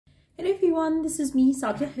Hello everyone, this is me,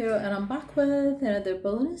 Sadia here, and I'm back with another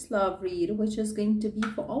bonus love read, which is going to be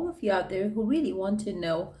for all of you out there who really want to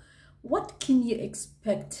know what can you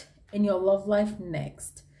expect in your love life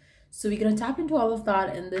next. So we're going to tap into all of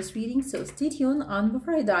that in this reading, so stay tuned. And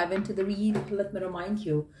before I dive into the read, let me remind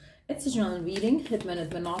you, it's a general reading. It may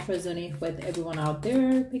not resonate with everyone out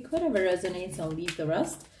there. Pick whatever resonates and leave the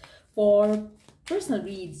rest. For personal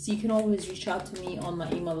reads, you can always reach out to me on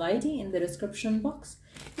my email ID in the description box.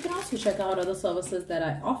 You can also check out other services that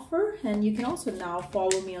I offer, and you can also now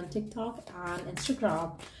follow me on TikTok and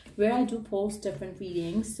Instagram, where I do post different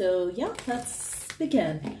readings. So yeah, let's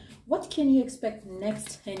begin. What can you expect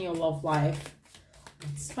next in your love life?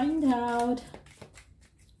 Let's find out.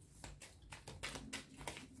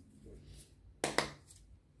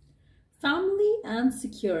 Family and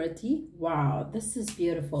security. Wow, this is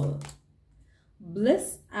beautiful.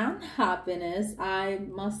 Bliss and happiness. I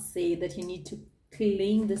must say that you need to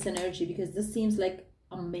claim this energy because this seems like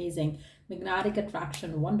amazing. Magnetic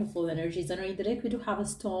attraction, wonderful energies. And in the deck, we do have a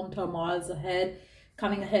storm, turmoils ahead,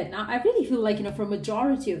 coming ahead. Now, I really feel like, for a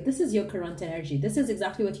majority of this is your current energy. This is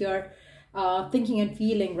exactly what you're thinking and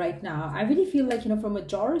feeling right now. I really feel like, for a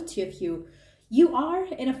majority of you, you are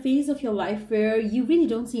in a phase of your life where you really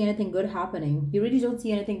don't see anything good happening. You really don't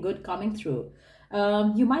see anything good coming through.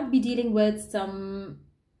 You might be dealing with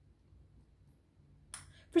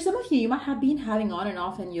for some of you, you might have been having on and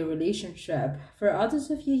off in your relationship. For others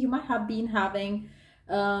of you, you might have been having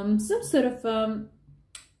some sort of,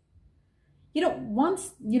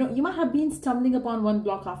 you might have been stumbling upon one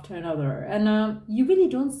block after another. And you really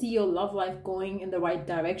don't see your love life going in the right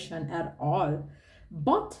direction at all.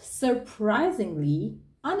 But surprisingly,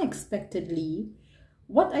 unexpectedly,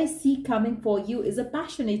 what I see coming for you is a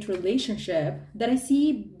passionate relationship that I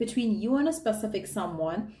see between you and a specific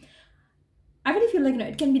someone. I really feel like,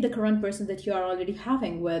 it can be the current person that you are already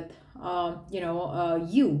having with,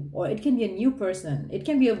 you, or it can be a new person. It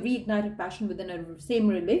can be a reignited passion within a same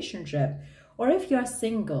relationship. Or if you are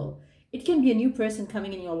single, it can be a new person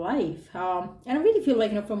coming in your life. And I really feel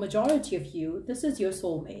like, for majority of you, this is your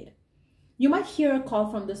soulmate. You might hear a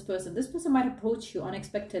call from this person. This person might approach you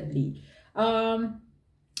unexpectedly.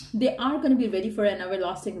 They are going to be ready for an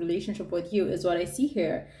everlasting relationship with you is what I see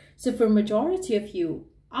here. So for majority of you,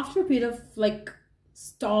 after a period of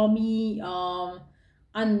stormy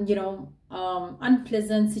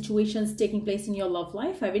unpleasant situations taking place in your love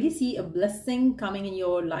life, I really see a blessing coming in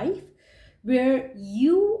your life where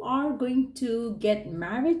you are going to get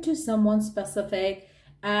married to someone specific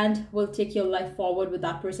and will take your life forward with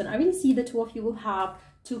that person. I really see the two of you will have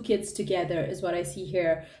 2 kids together is what I see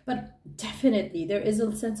here. But definitely there is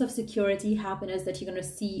a sense of security, happiness that you're going to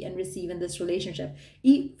see and receive in this relationship.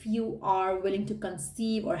 If you are willing to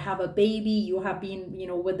conceive or have a baby, you have been,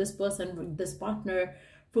 with this person, with this partner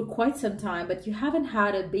for quite some time, but you haven't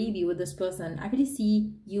had a baby with this person. I really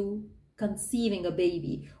see you conceiving a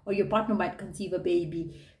baby, or your partner might conceive a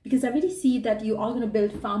baby, because I really see that you are going to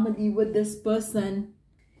build family with this person.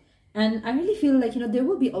 And I really feel like, there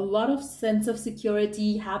will be a lot of sense of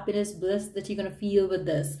security, happiness, bliss that you're going to feel with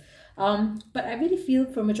this. But I really feel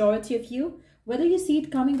for majority of you, whether you see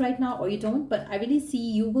it coming right now or you don't, but I really see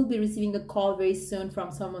you will be receiving a call very soon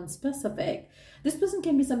from someone specific. This person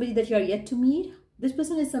can be somebody that you are yet to meet. This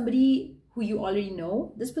person is somebody who you already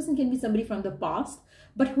know. This person can be somebody from the past.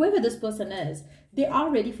 But whoever this person is, they are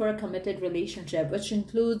ready for a committed relationship, which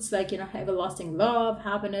includes everlasting love,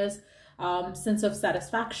 happiness, sense of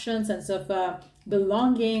satisfaction, sense of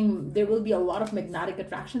belonging. There will be a lot of magnetic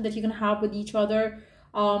attraction that you're going to have with each other.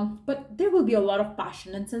 But there will be a lot of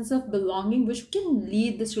passion and sense of belonging, which can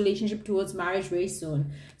lead this relationship towards marriage very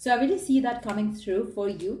soon. So I really see that coming through for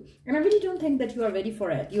you. And I really don't think that you are ready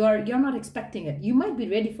for it. You're not expecting it. You might be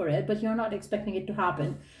ready for it, but you're not expecting it to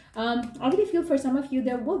happen. I really feel for some of you,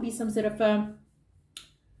 there will be some sort of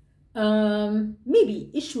maybe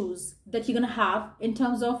issues that you're gonna have in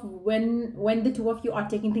terms of when the two of you are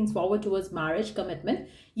taking things forward towards marriage commitment.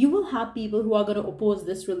 You will have people who are going to oppose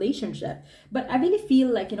this relationship, but I really feel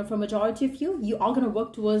like, for majority of you, you are going to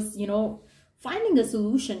work towards finding a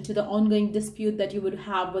solution to the ongoing dispute that you would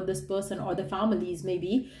have with this person or the families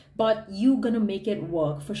maybe, but you're gonna make it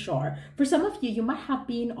work for sure. For some of you, you might have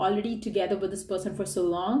been already together with this person for so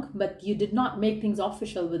long, but you did not make things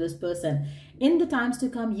official with this person. In the times to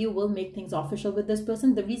come, you will make things official with this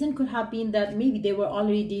person. The reason could have been that maybe they were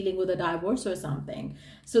already dealing with a divorce or something.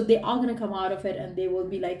 So they are going to come out of it and they will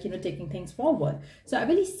be taking things forward. So I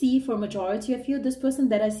really see for majority of you, this person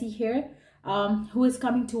that I see here, who is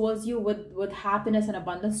coming towards you with happiness and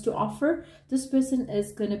abundance to offer. This person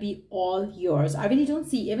is going to be all yours. I really don't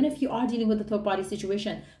see, even if you are dealing with a third party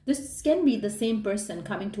situation, this can be the same person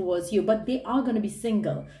coming towards you, but they are going to be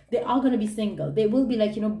single. They are going to be single. They will be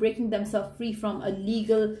like, you know, breaking themselves free from a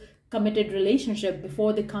legal committed relationship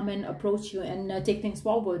before they come and approach you and take things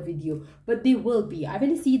forward with you. But they will be, I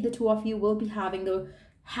really see the two of you will be having a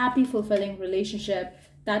happy, fulfilling relationship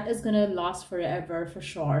that is going to last forever for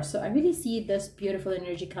sure. So I really see this beautiful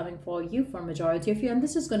energy coming for you for majority of you, and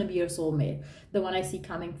this is going to be your soulmate, the one I see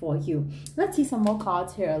coming for you. Let's see some more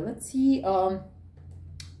cards here. Let's see how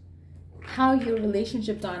your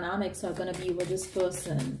relationship dynamics are going to be with this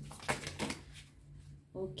person.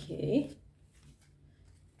 Okay,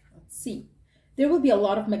 let's see. There will be a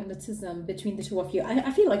lot of magnetism between the two of you. I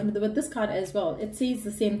feel like with this card as well, it says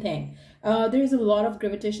the same thing. There is a lot of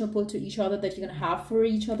gravitational pull to each other that you're going to have for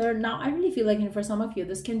each other. Now, I really feel like, you know, for some of you,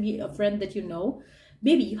 this can be a friend that you know.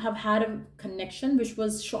 Maybe you have had a connection which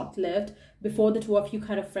was short-lived before the two of you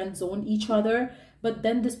kind of friend zoned each other. But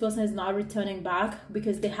then this person is now returning back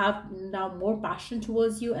because they have now more passion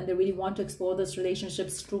towards you and they really want to explore this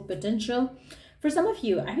relationship's true potential. For some of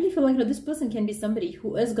you, I really feel like, you know, this person can be somebody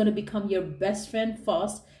who is going to become your best friend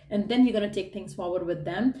first, and then you're going to take things forward with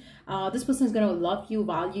them. This person is going to love you,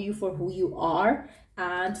 value you for who you are.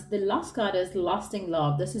 And the last card is lasting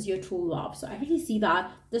love. This is your true love. So I really see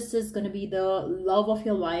that this is going to be the love of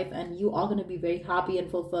your life, and you are going to be very happy and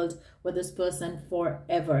fulfilled with this person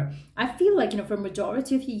forever. I feel like, you know, for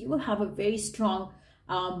majority of you, you will have a very strong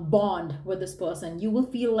bond with this person. You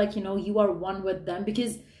will feel like, you know, you are one with them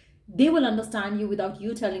because they will understand you without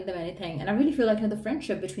you telling them anything. And I really feel like, you know, the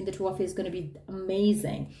friendship between the two of you is going to be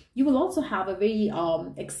amazing. You will also have a very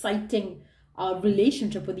exciting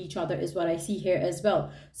relationship with each other is what I see here as well.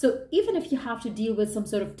 So even if you have to deal with some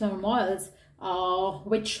sort of turmoils,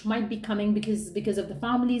 which might be coming because of the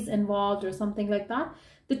families involved or something like that,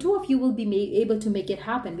 the two of you will be able to make it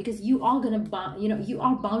happen because you are going to, you know, you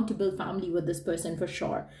are bound to build family with this person for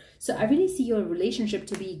sure. So I really see your relationship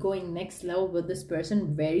to be going next level with this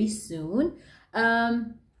person very soon.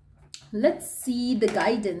 Let's see the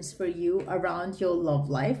guidance for you around your love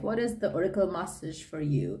life. What is the oracle message for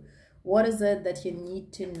you? What is it that you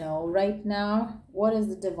need to know right now? What is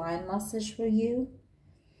the divine message for you?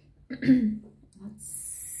 Let's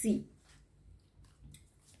see.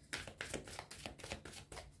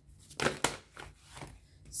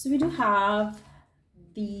 So we do have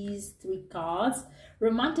these three cards.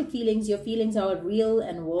 Romantic feelings. Your feelings are real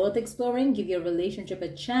and worth exploring. Give your relationship a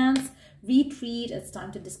chance. Retreat. It's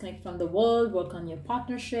time to disconnect from the world. Work on your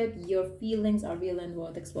partnership. Your feelings are real and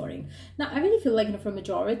worth exploring. Now, I really feel like, you know, for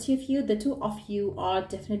majority of you, the two of you are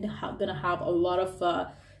definitely gonna have a lot of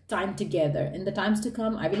time together in the times to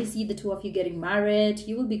come. I really see the two of you getting married.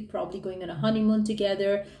 You will be probably going on a honeymoon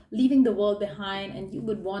together, leaving the world behind, and you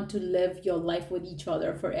would want to live your life with each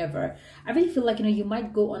other forever. I really feel like, you know, you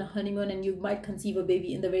might go on a honeymoon and you might conceive a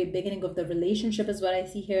baby in the very beginning of the relationship is what I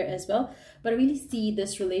see here as well. But I really see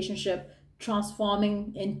this relationship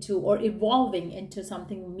transforming into or evolving into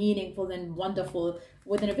something meaningful and wonderful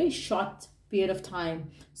within a very short period of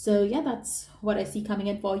time. So yeah, that's what I see coming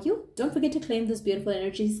in for you. Don't forget to claim this beautiful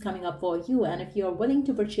energies coming up for you. And if you're willing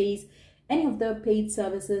to purchase any of the paid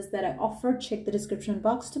services that I offer, check the description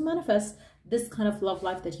box to manifest this kind of love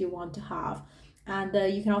life that you want to have. And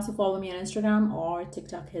you can also follow me on Instagram or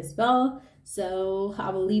TikTok as well. So I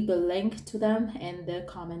will leave the link to them in the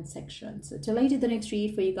comment section. So till I do the next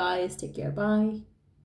read for you guys, take care, bye.